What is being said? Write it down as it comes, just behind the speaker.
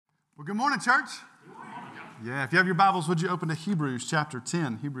Well, good morning, church. Yeah, if you have your Bibles, would you open to Hebrews chapter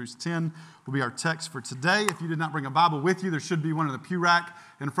 10? Hebrews 10 will be our text for today. If you did not bring a Bible with you, there should be one in the pew rack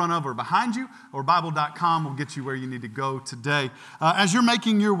in front of or behind you, or Bible.com will get you where you need to go today. As you're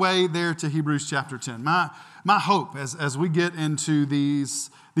making your way there to Hebrews chapter 10, my hope as we get into these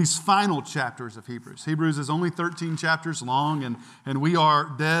final chapters of Hebrews. Hebrews is only 13 chapters long, and we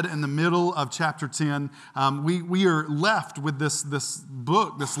are dead in the middle of chapter 10. We are left with this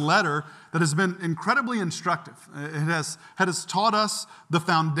book, this letter, that has been incredibly instructive. It has taught us the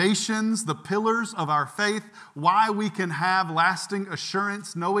foundations, the pillars of our faith, why we can have lasting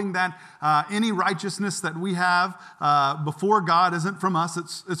assurance, knowing that any righteousness that we have before God isn't from us,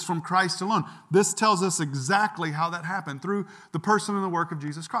 it's from Christ alone. This tells us exactly how that happened through the person and the work of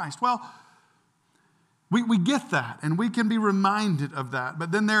Jesus Christ. Well, we get that, and we can be reminded of that.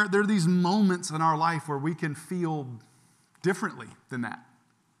 But then there are these moments in our life where we can feel differently than that,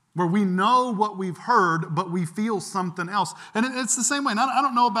 where we know what we've heard, but we feel something else. And it's the same way. And I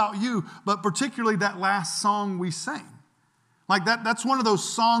don't know about you, but particularly that last song we sang. Like that's one of those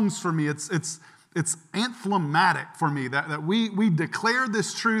songs for me. It's anthematic for me that we declare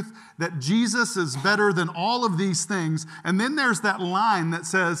this truth that Jesus is better than all of these things. And then there's that line that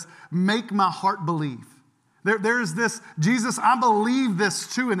says, "Make my heart believe." There's this, Jesus, I believe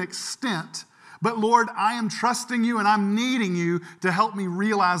this to an extent, but Lord, I am trusting you and I'm needing you to help me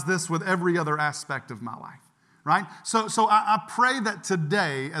realize this with every other aspect of my life. Right? So I pray that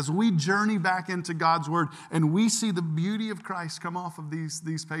today, as we journey back into God's Word and we see the beauty of Christ come off of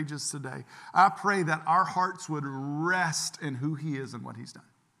these pages today, I pray that our hearts would rest in who He is and what He's done.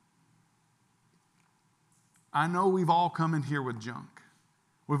 I know we've all come in here with junk.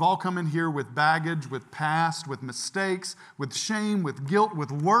 We've all come in here with baggage, with past, with mistakes, with shame, with guilt,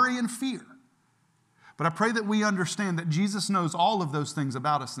 with worry and fear. But I pray that we understand that Jesus knows all of those things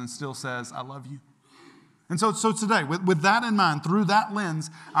about us and still says, "I love you." And so today, with that in mind, through that lens,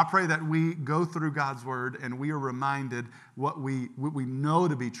 I pray that we go through God's Word and we are reminded what we know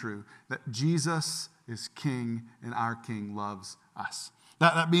to be true, that Jesus is King and our King loves us.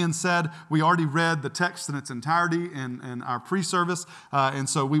 That being said, we already read the text in its entirety in our pre-service, and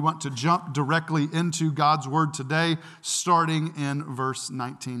so we want to jump directly into God's Word today, starting in verse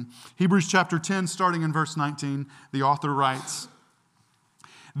 19. Hebrews chapter 10, starting in verse 19, the author writes,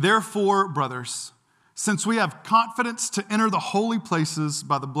 "Therefore, brothers, since we have confidence to enter the holy places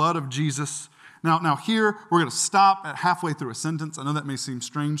by the blood of Jesus." Now here, we're going to stop at halfway through a sentence. I know that may seem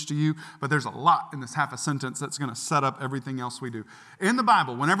strange to you, but there's a lot in this half a sentence that's going to set up everything else we do. In the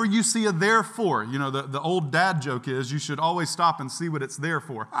Bible, whenever you see a therefore, the old dad joke is you should always stop and see what it's there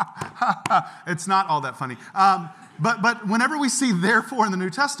for. It's not all that funny. But whenever we see therefore in the New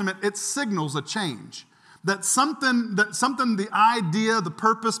Testament, it signals a change. That something, the idea, the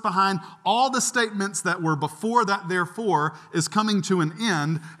purpose behind all the statements that were before that therefore is coming to an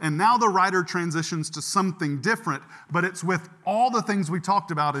end, and now the writer transitions to something different, but it's with all the things we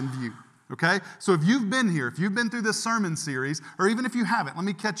talked about in view, okay? So if you've been here, if you've been through this sermon series, or even if you haven't, let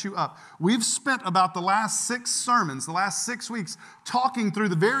me catch you up. We've spent about the last 6 sermons, the last 6 weeks, talking through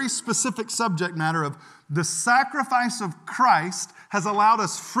the very specific subject matter of the sacrifice of Christ has allowed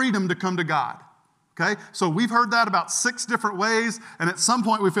us freedom to come to God. Okay, so we've heard that about 6 different ways, and at some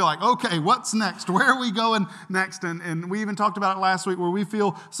point we feel like, okay, what's next? Where are we going next? And we even talked about it last week where we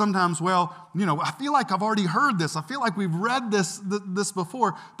feel sometimes, I feel like I've already heard this. I feel like we've read this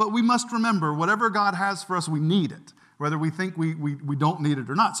before, but we must remember whatever God has for us, we need it, whether we think we don't need it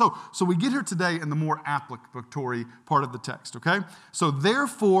or not. So we get here today in the more applicatory part of the text, okay? So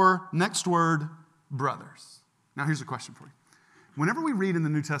therefore, next word, brothers. Now here's a question for you. Whenever we read in the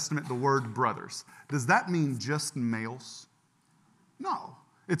New Testament the word brothers, does that mean just males? No.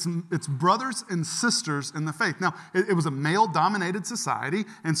 It's brothers and sisters in the faith. Now, it was a male-dominated society,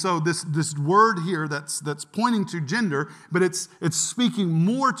 and so this word here that's pointing to gender, but it's speaking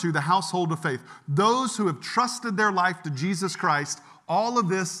more to the household of faith. Those who have trusted their life to Jesus Christ, all of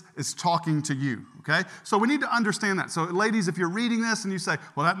this is talking to you, okay? So we need to understand that. So ladies, if you're reading this and you say,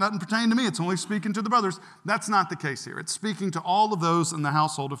 well, that doesn't pertain to me, it's only speaking to the brothers, that's not the case here. It's speaking to all of those in the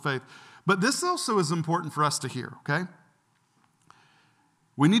household of faith. But this also is important for us to hear, okay?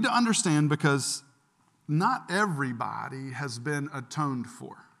 We need to understand because not everybody has been atoned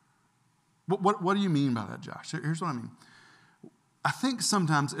for. What do you mean by that, Josh? Here's what I mean. I think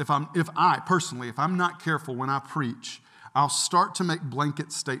sometimes if I'm not careful when I preach, I'll start to make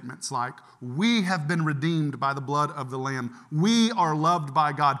blanket statements like, we have been redeemed by the blood of the Lamb. We are loved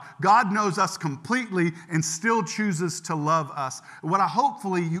by God. God knows us completely and still chooses to love us. What I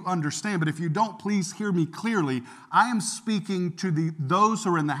hopefully you understand, but if you don't, please hear me clearly. I am speaking to those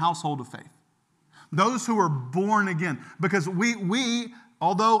who are in the household of faith, those who are born again, because we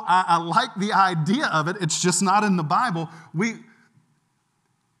although I like the idea of it, it's just not in the Bible.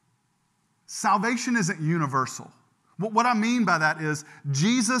 Salvation isn't universal. What I mean by that is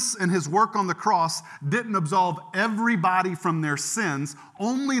Jesus and his work on the cross didn't absolve everybody from their sins,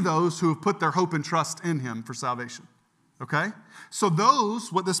 only those who have put their hope and trust in him for salvation. Okay? So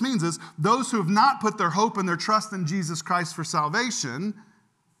what this means is those who have not put their hope and their trust in Jesus Christ for salvation,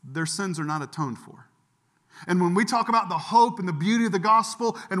 their sins are not atoned for. And when we talk about the hope and the beauty of the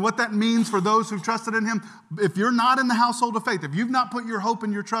gospel and what that means for those who've trusted in him, if you're not in the household of faith, if you've not put your hope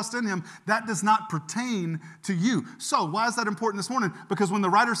and your trust in him, that does not pertain to you. So why is that important this morning? Because when the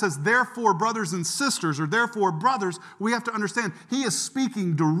writer says, therefore, brothers and sisters, or therefore, brothers, we have to understand he is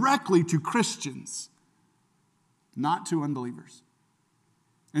speaking directly to Christians, not to unbelievers.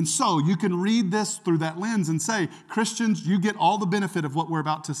 And so you can read this through that lens and say, Christians, you get all the benefit of what we're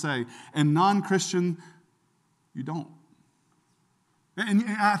about to say, and non-Christian, you don't. And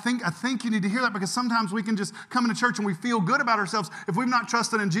I think you need to hear that, because sometimes we can just come into church and we feel good about ourselves if we've not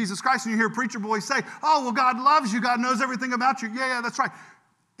trusted in Jesus Christ. And you hear preacher boys say, oh, well, God loves you. God knows everything about you. Yeah, that's right.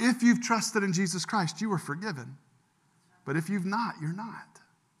 If you've trusted in Jesus Christ, you are forgiven. But if you've not, you're not.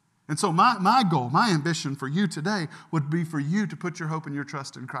 And so my goal, my ambition for you today would be for you to put your hope and your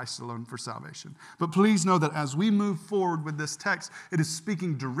trust in Christ alone for salvation. But please know that as we move forward with this text, it is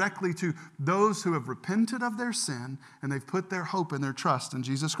speaking directly to those who have repented of their sin and they've put their hope and their trust in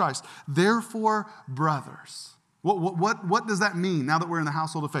Jesus Christ. Therefore, brothers. What does that mean now that we're in the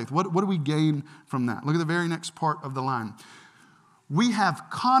household of faith? What do we gain from that? Look at the very next part of the line. We have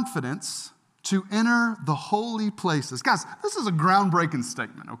confidence to enter the holy places. Guys, this is a groundbreaking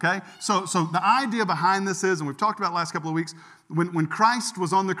statement, okay? So the idea behind this is, and we've talked about it last couple of weeks, when Christ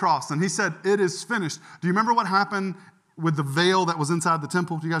was on the cross and he said, it is finished. Do you remember what happened with the veil that was inside the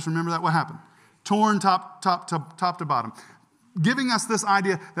temple? Do you guys remember that? What happened? Torn top to bottom. Giving us this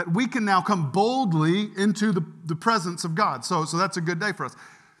idea that we can now come boldly into the presence of God. So that's a good day for us.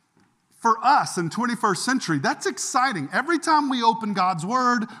 For us in 21st century, that's exciting. Every time we open God's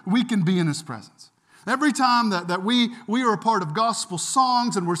word, we can be in his presence. Every time that we are a part of gospel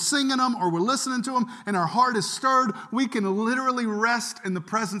songs and we're singing them or we're listening to them and our heart is stirred, we can literally rest in the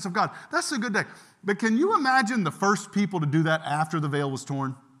presence of God. That's a good day. But can you imagine the first people to do that after the veil was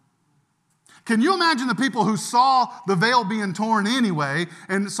torn? Can you imagine the people who saw the veil being torn anyway?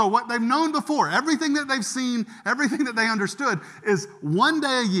 And so what they've known before, everything that they've seen, everything that they understood is one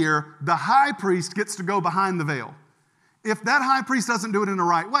day a year, the high priest gets to go behind the veil. If that high priest doesn't do it in the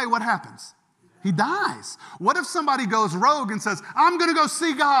right way, what happens? He dies. What if somebody goes rogue and says, I'm going to go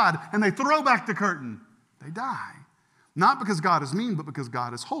see God, and they throw back the curtain? They die. Not because God is mean, but because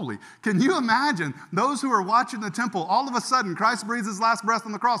God is holy. Can you imagine those who are watching the temple, all of a sudden Christ breathes his last breath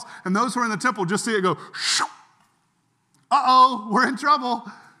on the cross, and those who are in the temple just see it go, shoo. Uh-oh, we're in trouble.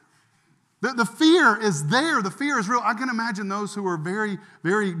 The fear is there. The fear is real. I can imagine those who are very,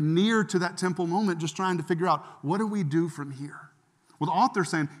 very near to that temple moment just trying to figure out, what do we do from here? Well, the author's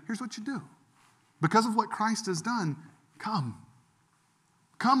saying, here's what you do. Because of what Christ has done, come.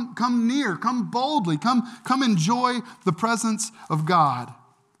 Come near, come boldly, come enjoy the presence of God.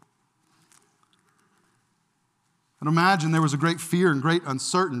 And imagine there was a great fear and great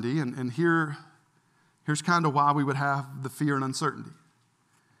uncertainty, and here's kind of why we would have the fear and uncertainty.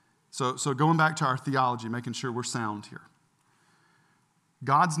 So going back to our theology, making sure we're sound here.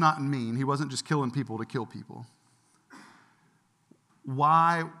 God's not mean. He wasn't just killing people to kill people.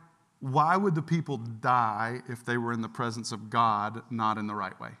 Why would the people die if they were in the presence of God, not in the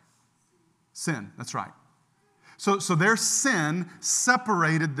right way? Sin, that's right. So their sin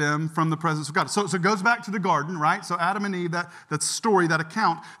separated them from the presence of God. So it goes back to the garden, right? So Adam and Eve, that story, that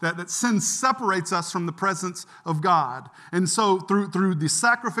account, that sin separates us from the presence of God. And so through the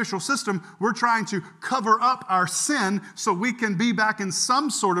sacrificial system, we're trying to cover up our sin so we can be back in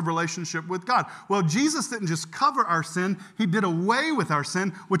some sort of relationship with God. Well, Jesus didn't just cover our sin, he did away with our sin,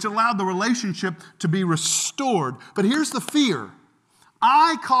 which allowed the relationship to be restored. But here's the fear.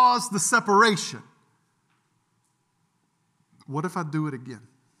 I caused the separation. What if I do it again?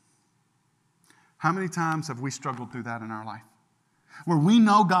 How many times have we struggled through that in our life? Where we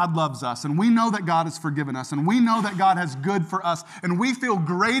know God loves us, and we know that God has forgiven us, and we know that God has good for us, and we feel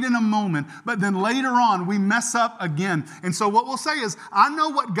great in a moment, but then later on we mess up again. And so what we'll say is, I know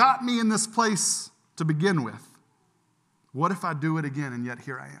what got me in this place to begin with. What if I do it again and yet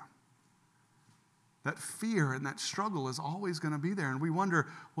here I am? That fear and that struggle is always going to be there. And we wonder,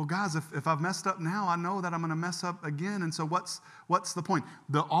 well, guys, if I've messed up now, I know that I'm going to mess up again. And so what's the point?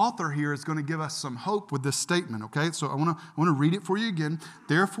 The author here is going to give us some hope with this statement, okay? So I want to read it for you again.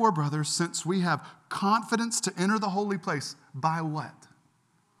 Therefore, brothers, since we have confidence to enter the holy place, by what?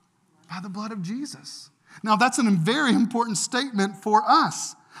 By the blood of Jesus. Now, that's a very important statement for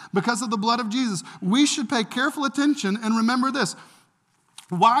us. Because of the blood of Jesus, we should pay careful attention and remember this.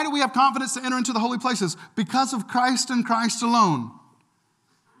 Why do we have confidence to enter into the holy places? Because of Christ and Christ alone.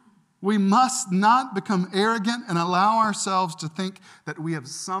 We must not become arrogant and allow ourselves to think that we have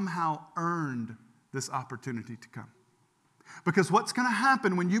somehow earned this opportunity to come. Because what's going to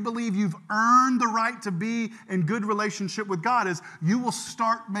happen when you believe you've earned the right to be in good relationship with God is you will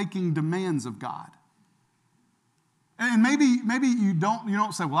start making demands of God. And maybe you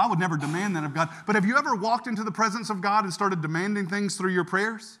don't say, well, I would never demand that of God. But have you ever walked into the presence of God and started demanding things through your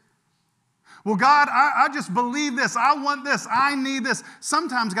prayers? Well, God, I just believe this. I want this. I need this.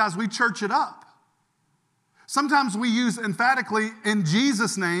 Sometimes, guys, we church it up. Sometimes we use emphatically in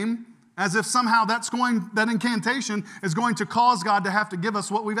Jesus' name as if somehow that incantation is going to cause God to have to give us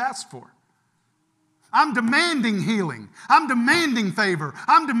what we've asked for. I'm demanding healing. I'm demanding favor.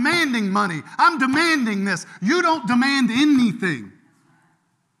 I'm demanding money. I'm demanding this. You don't demand anything.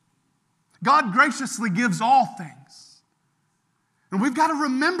 God graciously gives all things. And we've got to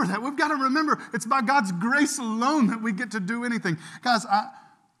remember that. We've got to remember it's by God's grace alone that we get to do anything. Guys, I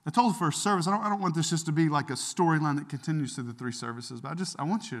told the first service, I don't want this just to be like a storyline that continues through the 3 services, but I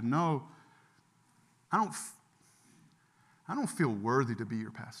want you to know I don't feel worthy to be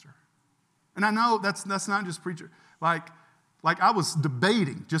your pastor. And I know that's not just preacher. Like I was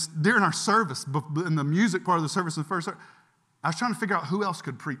debating just during our service, in the music part of the service, in the first service, I was trying to figure out who else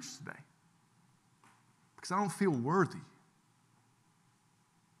could preach today. Because I don't feel worthy.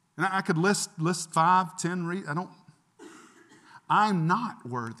 And I could list 5, 10 reasons. I'm not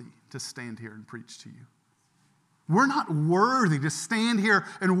worthy to stand here and preach to you. We're not worthy to stand here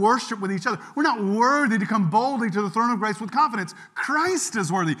and worship with each other. We're not worthy to come boldly to the throne of grace with confidence. Christ is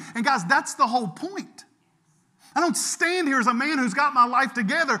worthy. And guys, that's the whole point. I don't stand here as a man who's got my life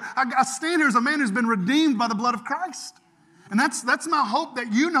together. I stand here as a man who's been redeemed by the blood of Christ. And that's my hope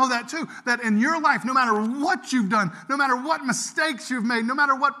that you know that too. That in your life, no matter what you've done, no matter what mistakes you've made, no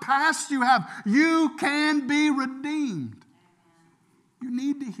matter what past you have, you can be redeemed. You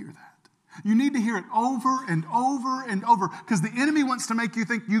need to hear that. You need to hear it over and over and over because the enemy wants to make you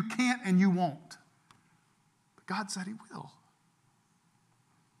think you can't and you won't. But God said he will.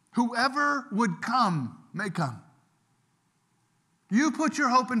 Whoever would come may come. You put your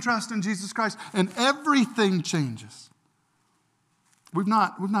hope and trust in Jesus Christ and everything changes. We've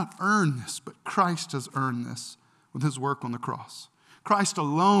not earned this, but Christ has earned this with his work on the cross. Christ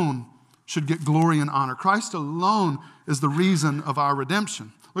alone should get glory and honor. Christ alone is the reason of our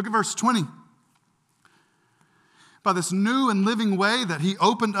redemption. Look at verse 20. By this new and living way that he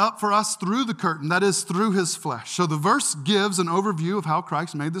opened up for us through the curtain, that is, through his flesh. So the verse gives an overview of how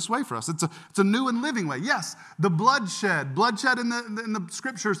Christ made this way for us. It's a new and living way. Yes, the bloodshed in the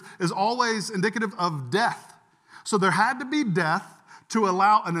scriptures is always indicative of death. So there had to be death to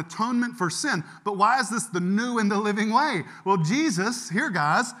allow an atonement for sin. But why is this the new and the living way? Well, Jesus, here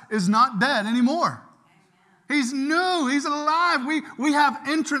guys, is not dead anymore. He's new. He's alive. We have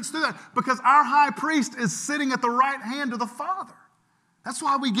entrance through that because our high priest is sitting at the right hand of the Father. That's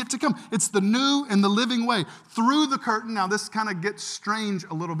why we get to come. It's the new and the living way through the curtain. Now, this kind of gets strange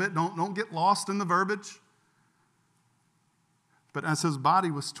a little bit. Don't get lost in the verbiage. But as his body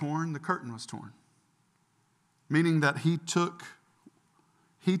was torn, the curtain was torn. Meaning that he took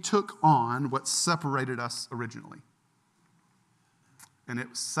on what separated us originally. And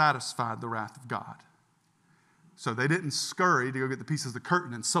it satisfied the wrath of God. So they didn't scurry to go get the pieces of the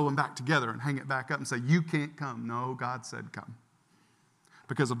curtain and sew them back together and hang it back up and say, you can't come. No, God said come.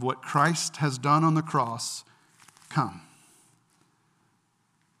 Because of what Christ has done on the cross, come.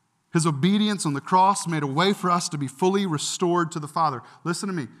 His obedience on the cross made a way for us to be fully restored to the Father. Listen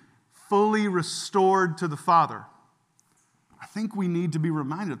to me. Fully restored to the Father. I think we need to be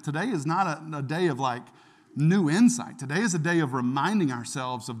reminded of today is not a day of like new insight. Today is a day of reminding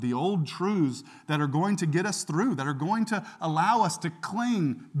ourselves of the old truths that are going to get us through, that are going to allow us to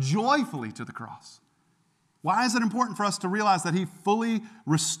cling joyfully to the cross. Why is it important for us to realize that he fully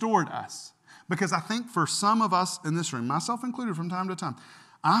restored us? Because I think for some of us in this room, myself included from time to time,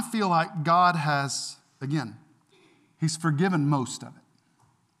 I feel like God has, again, he's forgiven most of it.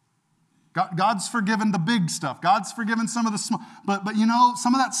 God's forgiven the big stuff. God's forgiven some of the small. But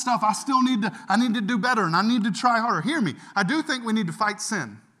some of that stuff I need to do better and I need to try harder. Hear me. I do think we need to fight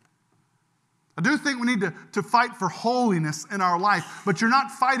sin. I do think we need to fight for holiness in our life. But you're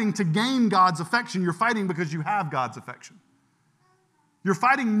not fighting to gain God's affection. You're fighting because you have God's affection. You're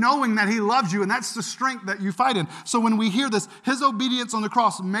fighting knowing that He loves you, and that's the strength that you fight in. So when we hear this, His obedience on the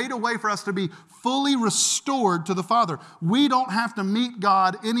cross made a way for us to be fully restored to the Father. We don't have to meet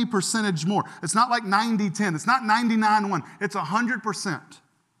God any percentage more. It's not like 90-10. It's not 99-1. It's 100%.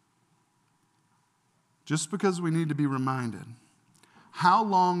 Just because we need to be reminded, how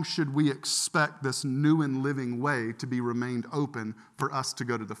long should we expect this new and living way to be remained open for us to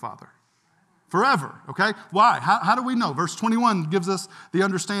go to the Father? Forever, okay? Why? How do we know? Verse 21 gives us the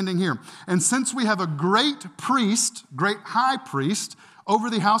understanding here. And since we have a great high priest over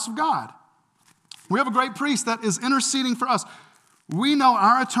the house of God. We have a great priest that is interceding for us. We know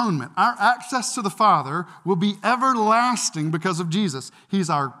our atonement, our access to the Father will be everlasting because of Jesus. He's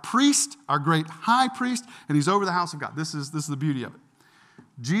our priest, our great high priest, and He's over the house of God. This is the beauty of it.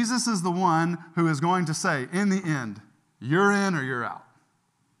 Jesus is the one who is going to say, in the end, you're in or you're out.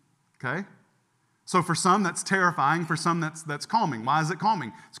 Okay? So for some, that's terrifying. For some, that's calming. Why is it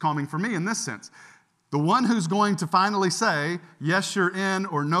calming? It's calming for me in this sense. The one who's going to finally say, yes, you're in,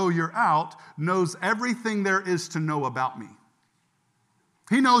 or no, you're out, knows everything there is to know about me.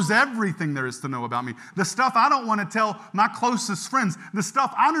 He knows everything there is to know about me. The stuff I don't want to tell my closest friends, the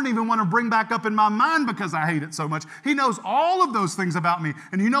stuff I don't even want to bring back up in my mind because I hate it so much. He knows all of those things about me.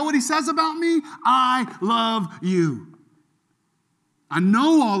 And you know what He says about me? I love you. I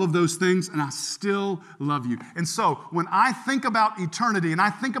know all of those things, and I still love you. And so when I think about eternity, and I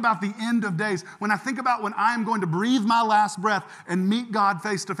think about the end of days, when I think about when I am going to breathe my last breath and meet God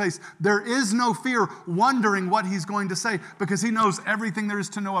face to face, there is no fear wondering what He's going to say, because He knows everything there is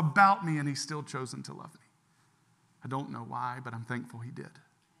to know about me, and He's still chosen to love me. I don't know why, but I'm thankful He did.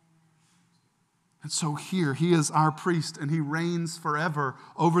 And so here, He is our priest, and He reigns forever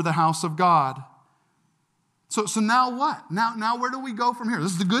over the house of God. So now what? Now where do we go from here?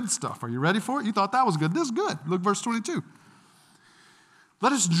 This is the good stuff. Are you ready for it? You thought that was good. This is good. Look, verse 22.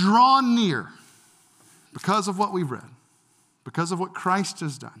 Let us draw near because of what we've read, because of what Christ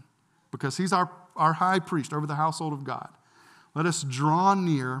has done, because He's our high priest over the household of God. Let us draw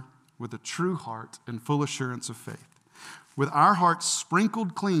near with a true heart and full assurance of faith, with our hearts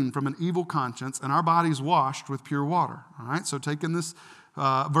sprinkled clean from an evil conscience and our bodies washed with pure water. All right, so taking this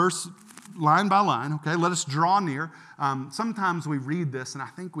verse line by line, okay, let us draw near. Sometimes we read this and I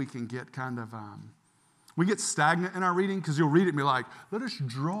think we can get kind of, we get stagnant in our reading because you'll read it and be like, let us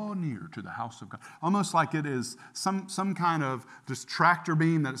draw near to the house of God. Almost like it is some kind of just tractor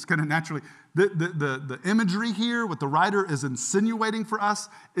beam that it's going to naturally, the imagery here, what the writer is insinuating for us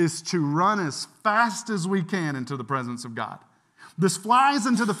is to run as fast as we can into the presence of God. This flies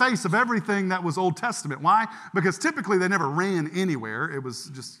into the face of everything that was Old Testament. Why? Because typically they never ran anywhere. It was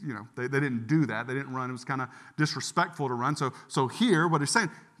just, they didn't do that. They didn't run. It was kind of disrespectful to run. So here, what He's saying,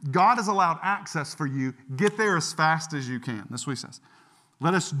 God has allowed access for you. Get there as fast as you can. That's what He says.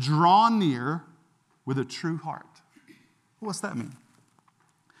 Let us draw near with a true heart. What's that mean?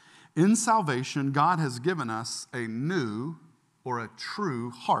 In salvation, God has given us a new or a true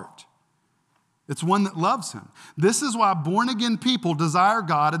heart. It's one that loves Him. This is why born-again people desire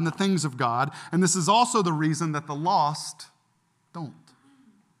God and the things of God, and this is also the reason that the lost don't.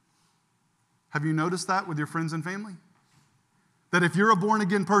 Have you noticed that with your friends and family? That if you're a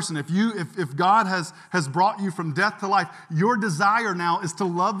born-again person, if God has brought you from death to life, your desire now is to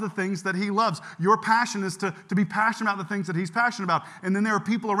love the things that He loves. Your passion is to be passionate about the things that He's passionate about. And then there are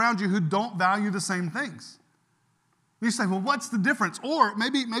people around you who don't value the same things. You say, well, what's the difference? Or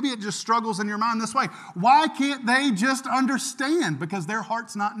maybe it just struggles in your mind this way. Why can't they just understand? Because their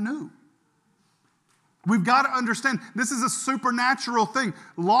heart's not new. We've got to understand this is a supernatural thing.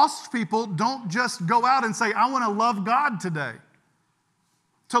 Lost people don't just go out and say, I want to love God today.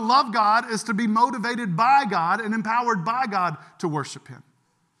 To love God is to be motivated by God and empowered by God to worship Him.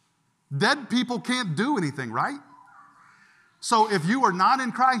 Dead people can't do anything, right? So if you are not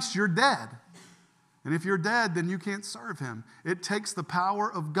in Christ, you're dead. And if you're dead, then you can't serve Him. It takes the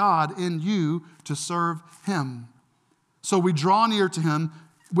power of God in you to serve Him. So we draw near to Him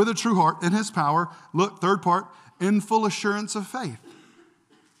with a true heart in His power. Look, third part, in full assurance of faith.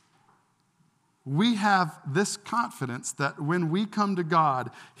 We have this confidence that when we come to God,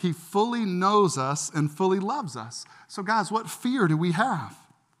 He fully knows us and fully loves us. So guys, what fear do we have?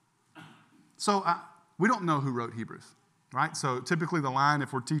 So we don't know who wrote Hebrews. right? So typically the line,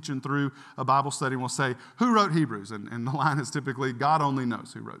 if we're teaching through a Bible study, we'll say, who wrote Hebrews? And the line is typically, God only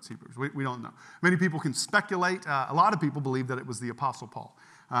knows who wrote Hebrews. We don't know. Many people can speculate. A lot of people believe that it was the Apostle Paul.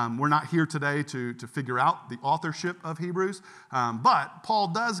 We're not here today to figure out the authorship of Hebrews, but Paul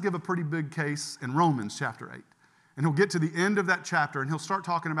does give a pretty big case in Romans chapter 8. And he'll get to the end of that chapter and he'll start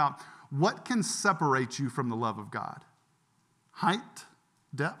talking about what can separate you from the love of God. Height,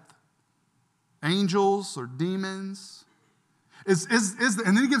 depth, angels or demons. And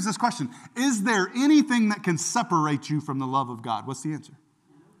then he gives this question, is there anything that can separate you from the love of God? What's the answer?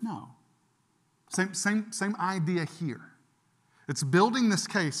 No. Same idea here. It's building this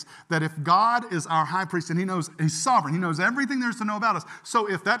case that if God is our high priest and he knows he's sovereign, he knows everything there is to know about us. So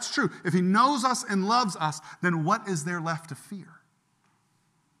if that's true, if he knows us and loves us, then what is there left to fear?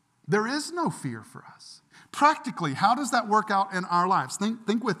 There is no fear for us. Practically, how does that work out in our lives?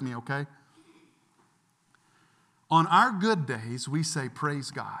 Think with me, okay? On our good days, we say,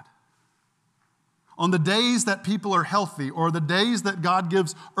 praise God. On the days that people are healthy or the days that God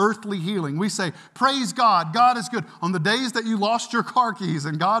gives earthly healing, we say, praise God, God is good. On the days that you lost your car keys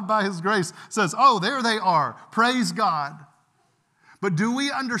and God by his grace says, oh, there they are, praise God. But do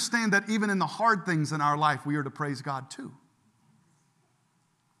we understand that even in the hard things in our life, we are to praise God too?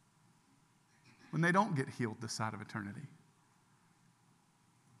 When they don't get healed this side of eternity.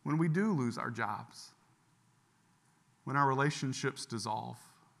 When we do lose our jobs. When our relationships dissolve.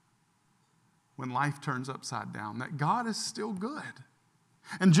 When life turns upside down, that God is still good.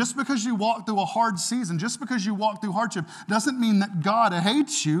 And just because you walk through a hard season, just because you walk through hardship, doesn't mean that God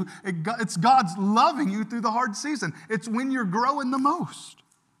hates you. It's God's loving you through the hard season. It's when you're growing the most.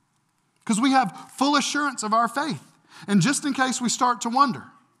 Because we have full assurance of our faith. And just in case we start to wonder,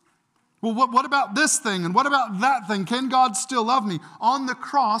 well, what about this thing and what about that thing? Can God still love me? On the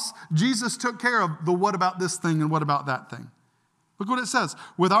cross, Jesus took care of the what about this thing and what about that thing. Look what it says.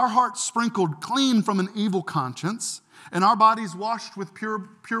 With our hearts sprinkled clean from an evil conscience and our bodies washed with pure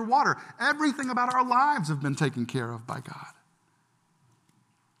water. Everything about our lives have been taken care of by God.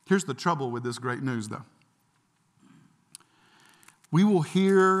 Here's the trouble with this great news, though. We will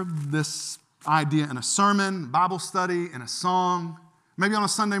hear this idea in a sermon, Bible study, in a song. Maybe on a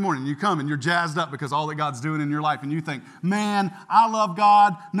Sunday morning, you come and you're jazzed up because all that God's doing in your life. And you think, man, I love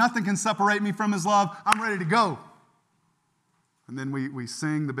God. Nothing can separate me from his love. I'm ready to go. And then we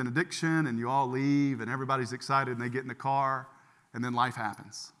sing the benediction and you all leave and everybody's excited and they get in the car and then life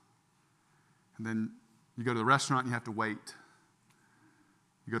happens. And then you go to the restaurant and you have to wait.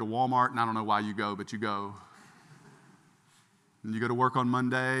 You go to Walmart and I don't know why you go, but you go. And you go to work on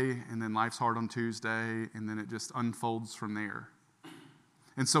Monday and then life's hard on Tuesday and then it just unfolds from there.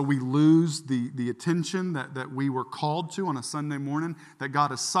 And so we lose the attention that we were called to on a Sunday morning, that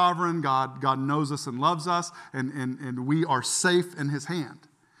God is sovereign, God knows us and loves us, and we are safe in his hand.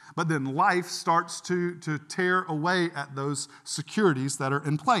 But then life starts to tear away at those securities that are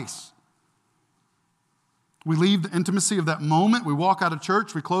in place. We leave the intimacy of that moment. We walk out of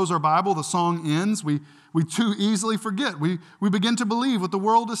church. We close our Bible. The song ends. We too easily forget. We begin to believe what the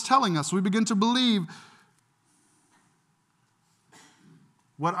world is telling us. We begin to believe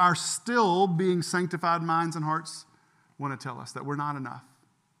what our still being sanctified minds and hearts want to tell us, that we're not enough.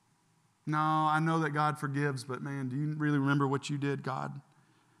 No, I know that God forgives, but man, do you really remember what you did, God?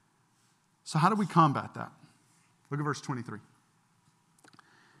 So how do we combat that? Look at verse 23.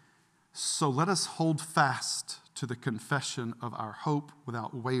 So let us hold fast to the confession of our hope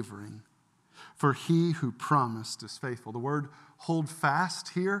without wavering, for he who promised is faithful. The word hold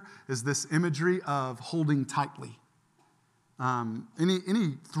fast here is this imagery of holding tightly.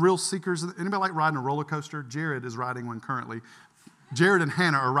 Any thrill seekers? Anybody like riding a roller coaster? Jared is riding one currently. Jared and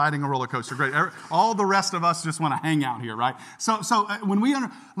Hannah are riding a roller coaster. Great. All the rest of us just want to hang out here, right? So when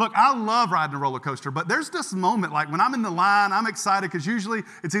look, I love riding a roller coaster, but there's this moment, like when I'm in the line, I'm excited because usually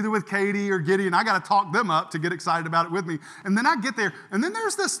it's either with Katie or Gideon. I got to talk them up to get excited about it with me. And then I get there, and then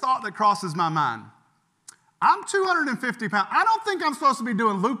there's this thought that crosses my mind. I'm 250 pounds. I don't think I'm supposed to be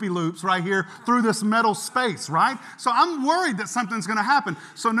doing loopy-loops right here through this metal space, right? So I'm worried that something's going to happen.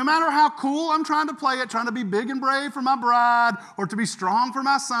 So no matter how cool I'm trying to play it, trying to be big and brave for my bride or to be strong for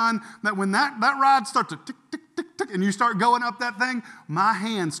my son, that when that ride starts to tick, tick, tick, tick, and you start going up that thing, my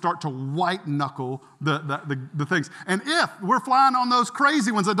hands start to white knuckle the things. And if we're flying on those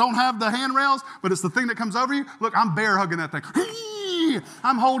crazy ones that don't have the handrails, but it's the thing that comes over you, look, I'm bear hugging that thing.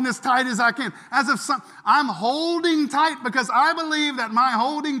 I'm holding as tight as I can. I'm holding tight because I believe that my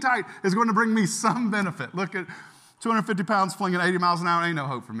holding tight is going to bring me some benefit. Look at 250 pounds flinging 80 miles an hour. Ain't no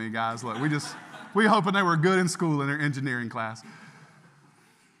hope for me, guys. Look, we hoping they were good in school in their engineering class.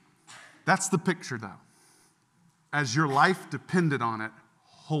 That's the picture, though. as your life depended on it,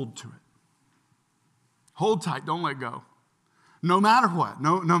 hold to it. Hold tight, don't let go. No matter what,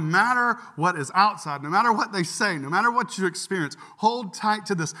 no matter what is outside, no matter what they say, no matter what you experience, hold tight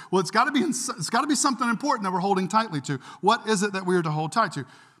to this. Well, it's got to be something important that we're holding tightly to. What is it that we are to hold tight to?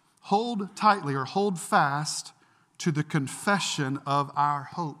 Hold tightly or hold fast to the confession of our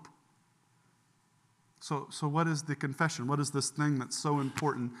hope. So what is the confession? What is this thing that's so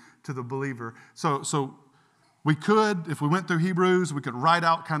important to the believer? So we could, if we went through Hebrews, we could write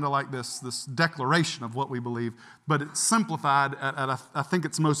out kind of like this declaration of what we believe, but it's simplified at I think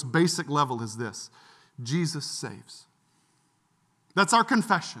its most basic level is this: Jesus saves. That's our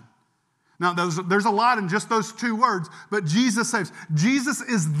confession. Now, there's a lot in just those two words, but Jesus saves. Jesus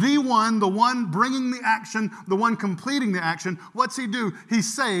is the one bringing the action, the one completing the action. What's he do? He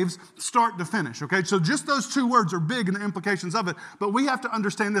saves, start to finish, okay? So just those two words are big in the implications of it, but we have to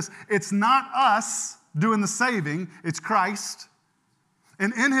understand this. It's not us doing the saving, it's Christ.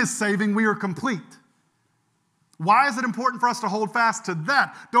 And in his saving, we are complete. Why is it important for us to hold fast to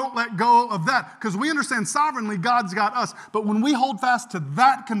that? Don't let go of that. Because we understand sovereignly God's got us. But when we hold fast to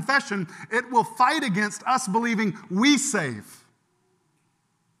that confession, it will fight against us believing we save.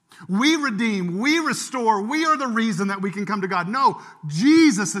 We redeem, we restore, we are the reason that we can come to God. No,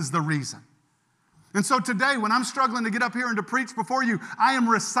 Jesus is the reason. And so today, when I'm struggling to get up here and to preach before you, I am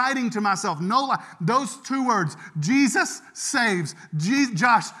reciting to myself, no lie, those two words: Jesus saves.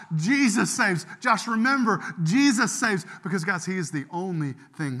 Josh, Jesus saves. Josh, remember, Jesus saves. Because, guys, he is the only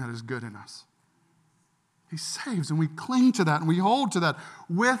thing that is good in us. He saves, and we cling to that, and we hold to that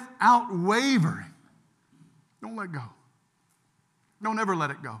without wavering. Don't let go. Don't ever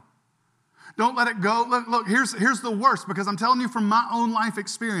let it go. Don't let it go. Look, here's the worst, because I'm telling you from my own life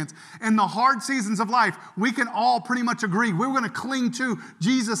experience. In the hard seasons of life, we can all pretty much agree. We're going to cling to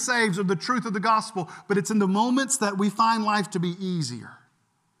Jesus saves or the truth of the gospel, but it's in the moments that we find life to be easier.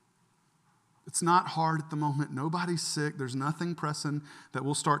 It's not hard at the moment. Nobody's sick. There's nothing pressing that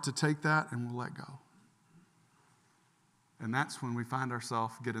we'll start to take that and we'll let go. And that's when we find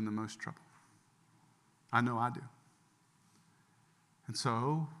ourselves getting the most trouble. I know I do. And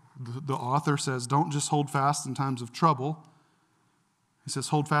so the author says, don't just hold fast in times of trouble. He says,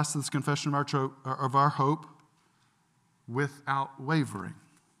 hold fast to this confession of our hope without wavering.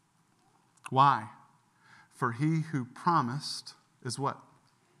 Why? For he who promised is what?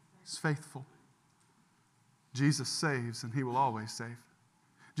 He's faithful. Jesus saves, and he will always save.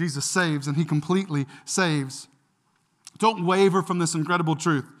 Jesus saves, and he completely saves. Don't waver from this incredible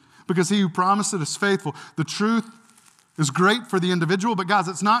truth, because he who promised it is faithful. The truth is great for the individual, but guys,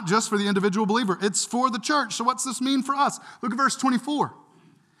 it's not just for the individual believer. It's for the church. So what's this mean for us? Look at verse 24.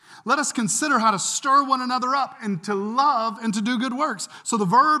 Let us consider how to stir one another up and to love and to do good works. So the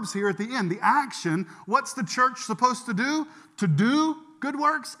verbs here at the end, the action, what's the church supposed to do? To do good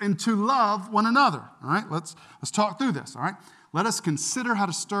works and to love one another. All right, let's talk through this. All right, let us consider how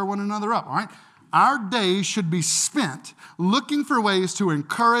to stir one another up. All right. Our days should be spent looking for ways to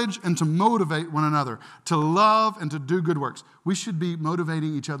encourage and to motivate one another, to love and to do good works. We should be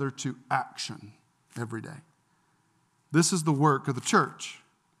motivating each other to action every day. This is the work of the church.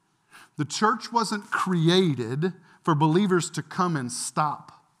 The church wasn't created for believers to come and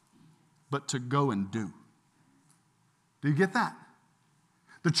stop, but to go and do. Do you get that?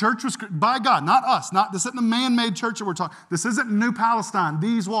 The church was by God, not us. This isn't a man-made church that we're talking. This isn't New Palestine,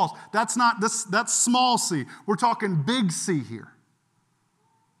 these walls. That's not this. That's small c. We're talking big C here.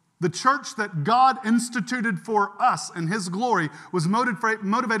 The church that God instituted for us in his glory was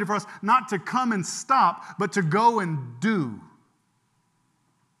motivated for us not to come and stop, but to go and do.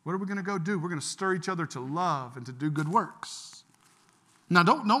 What are we going to go do? We're going to stir each other to love and to do good works. Now,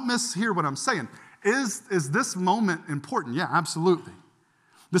 don't mishear what I'm saying. Is this moment important? Yeah, absolutely.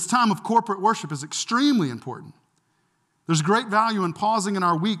 This time of corporate worship is extremely important. There's great value in pausing in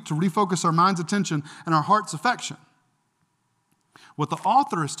our week to refocus our mind's attention and our heart's affection. What the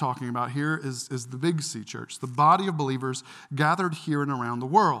author is talking about here is the Big C church, the body of believers gathered here and around the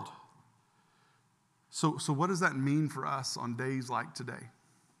world. So what does that mean for us on days like today?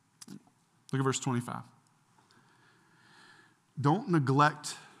 Look at verse 25. Don't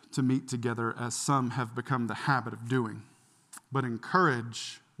neglect to meet together as some have become the habit of doing, but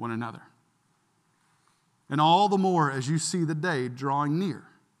encourage one another. And all the more as you see the day drawing near.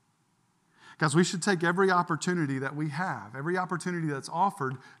 Guys, we should take every opportunity that we have, every opportunity that's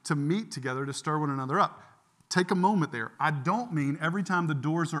offered to meet together to stir one another up. Take a moment there. I don't mean every time the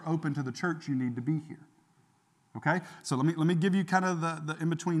doors are open to the church you need to be here. Okay? So let me give you kind of the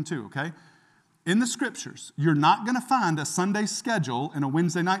in-between too, okay? In the scriptures, you're not going to find a Sunday schedule and a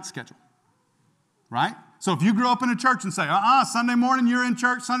Wednesday night schedule. Right? So if you grew up in a church and say, Sunday morning you're in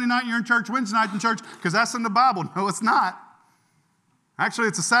church, Sunday night you're in church, Wednesday night in church, because that's in the Bible. No, it's not. Actually,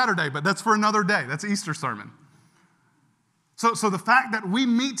 it's a Saturday, but that's for another day. That's an Easter sermon. So the fact that we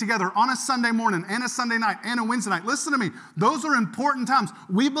meet together on a Sunday morning and a Sunday night and a Wednesday night, listen to me, those are important times.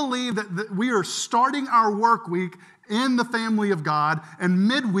 We believe that we are starting our work week in the family of God, and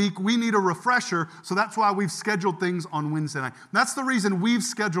midweek we need a refresher, so that's why we've scheduled things on Wednesday night. That's the reason we've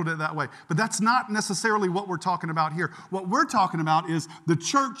scheduled it that way, but that's not necessarily what we're talking about here. What we're talking about is the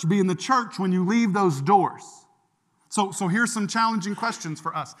church being the church when you leave those doors. So here's some challenging questions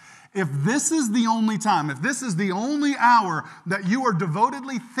for us. If this is the only time, if this is the only hour that you are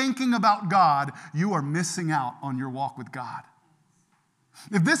devotedly thinking about God, you are missing out on your walk with God.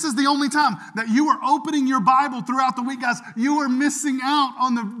 If this is the only time that you are opening your Bible throughout the week, guys, you are missing out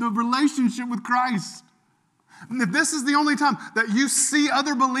on the relationship with Christ. And if this is the only time that you see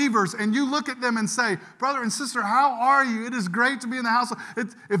other believers and you look at them and say, brother and sister, how are you? It is great to be in the house.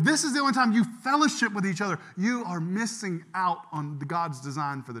 If this is the only time you fellowship with each other, you are missing out on God's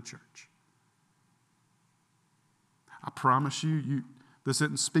design for the church. I promise you, this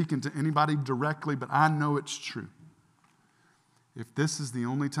isn't speaking to anybody directly, but I know it's true. If this is the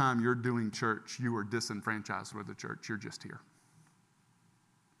only time you're doing church, you are disenfranchised with the church. You're just here.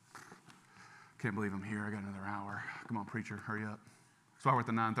 Can't believe I'm here. I got another hour. Come on, preacher, hurry up. That's why we're at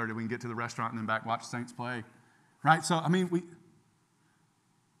the 9:30. We can get to the restaurant and then back watch Saints play. Right? So,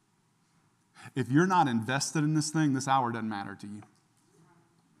 if you're not invested in this thing, this hour doesn't matter to you.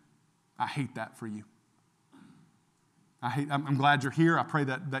 I hate that for you. I'm glad you're here. I pray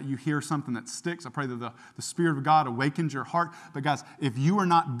that you hear something that sticks. I pray that the Spirit of God awakens your heart. But guys, if you are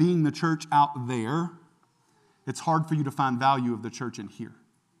not being the church out there, it's hard for you to find value of the church in here.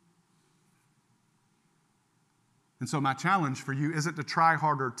 And so my challenge for you isn't to try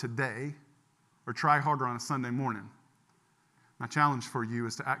harder today or try harder on a Sunday morning. My challenge for you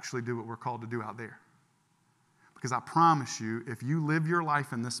is to actually do what we're called to do out there. Because I promise you, if you live your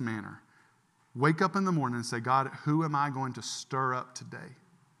life in this manner, wake up in the morning and say, God, who am I going to stir up today?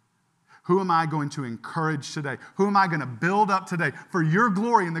 Who am I going to encourage today? Who am I going to build up today for your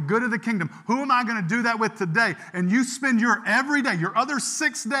glory and the good of the kingdom? Who am I going to do that with today? And you spend your every day, your other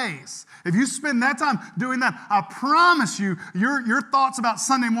 6 days, if you spend that time doing that, I promise you, your thoughts about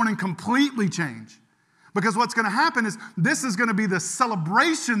Sunday morning completely change. Because what's going to happen is this is going to be the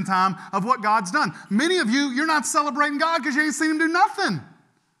celebration time of what God's done. Many of you, you're not celebrating God because you ain't seen Him do nothing.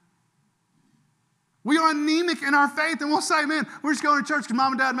 We are anemic in our faith, and we'll say, man, we're just going to church because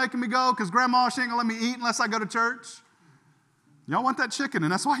mom and dad making me go because grandma, she ain't going to let me eat unless I go to church. Y'all want that chicken,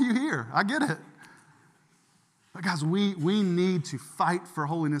 and that's why you're here. I get it. But guys, we need to fight for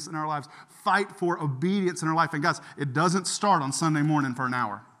holiness in our lives, fight for obedience in our life. And guys, it doesn't start on Sunday morning for an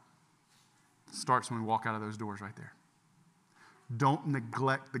hour. It starts when we walk out of those doors right there. Don't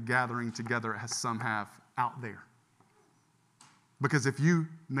neglect the gathering together as some have out there. Because if you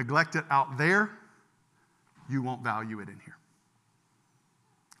neglect it out there, you won't value it in here.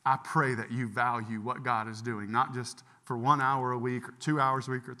 I pray that you value what God is doing, not just for 1 hour a week or 2 hours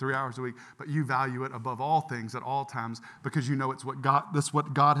a week or 3 hours a week, but you value it above all things at all times because you know that's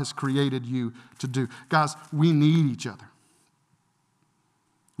what God has created you to do. Guys, we need each other.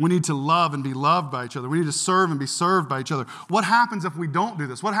 We need to love and be loved by each other. We need to serve and be served by each other. What happens if we don't do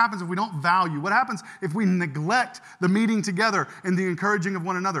this? What happens if we don't value? What happens if we neglect the meeting together and the encouraging of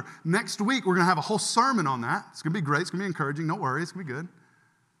one another? Next week, we're going to have a whole sermon on that. It's going to be great. It's going to be encouraging. Don't worry. It's going to be good.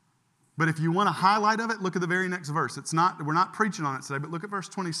 But if you want a highlight of it, look at the very next verse. We're not preaching on it today, but look at verse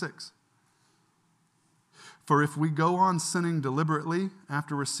 26. For if we go on sinning deliberately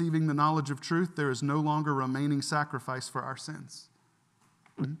after receiving the knowledge of truth, there is no longer remaining sacrifice for our sins.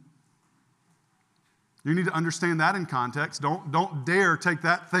 You need to understand that in context. Don't dare take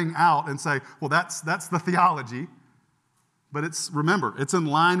that thing out and say, well, that's the theology. But remember, it's in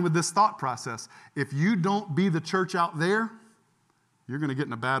line with this thought process. If you don't be the church out there, you're going to get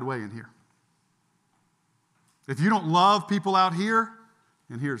in a bad way in here. If you don't love people out here,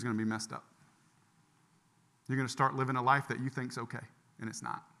 in here is going to be messed up. You're going to start living a life that you think's okay, and it's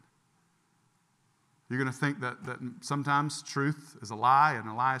not. You're going to think that sometimes truth is a lie and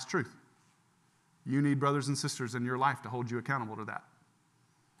a lie is truth. You need brothers and sisters in your life to hold you accountable to that.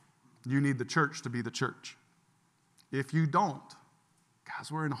 You need the church to be the church. If you don't, guys,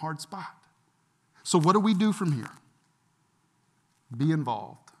 we're in a hard spot. So what do we do from here? Be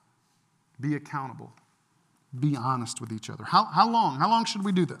involved. Be accountable. Be honest with each other. How long? How long should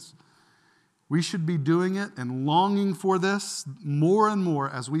we do this? We should be doing it and longing for this more and more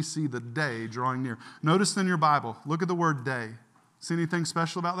as we see the day drawing near. Notice in your Bible, look at the word day. See anything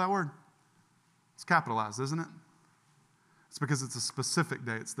special about that word? It's capitalized, isn't it? It's because it's a specific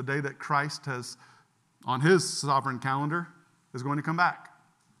day. It's the day that Christ has, on his sovereign calendar, is going to come back.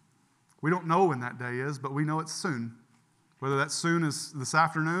 We don't know when that day is, but we know it's soon. Whether that soon is this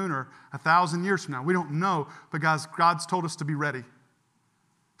afternoon or 1,000 years from now, we don't know. But guys, God's told us to be ready.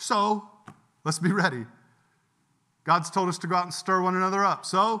 So, let's be ready. God's told us to go out and stir one another up.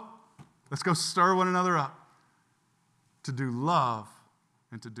 So, let's go stir one another up to do love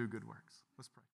and to do good works.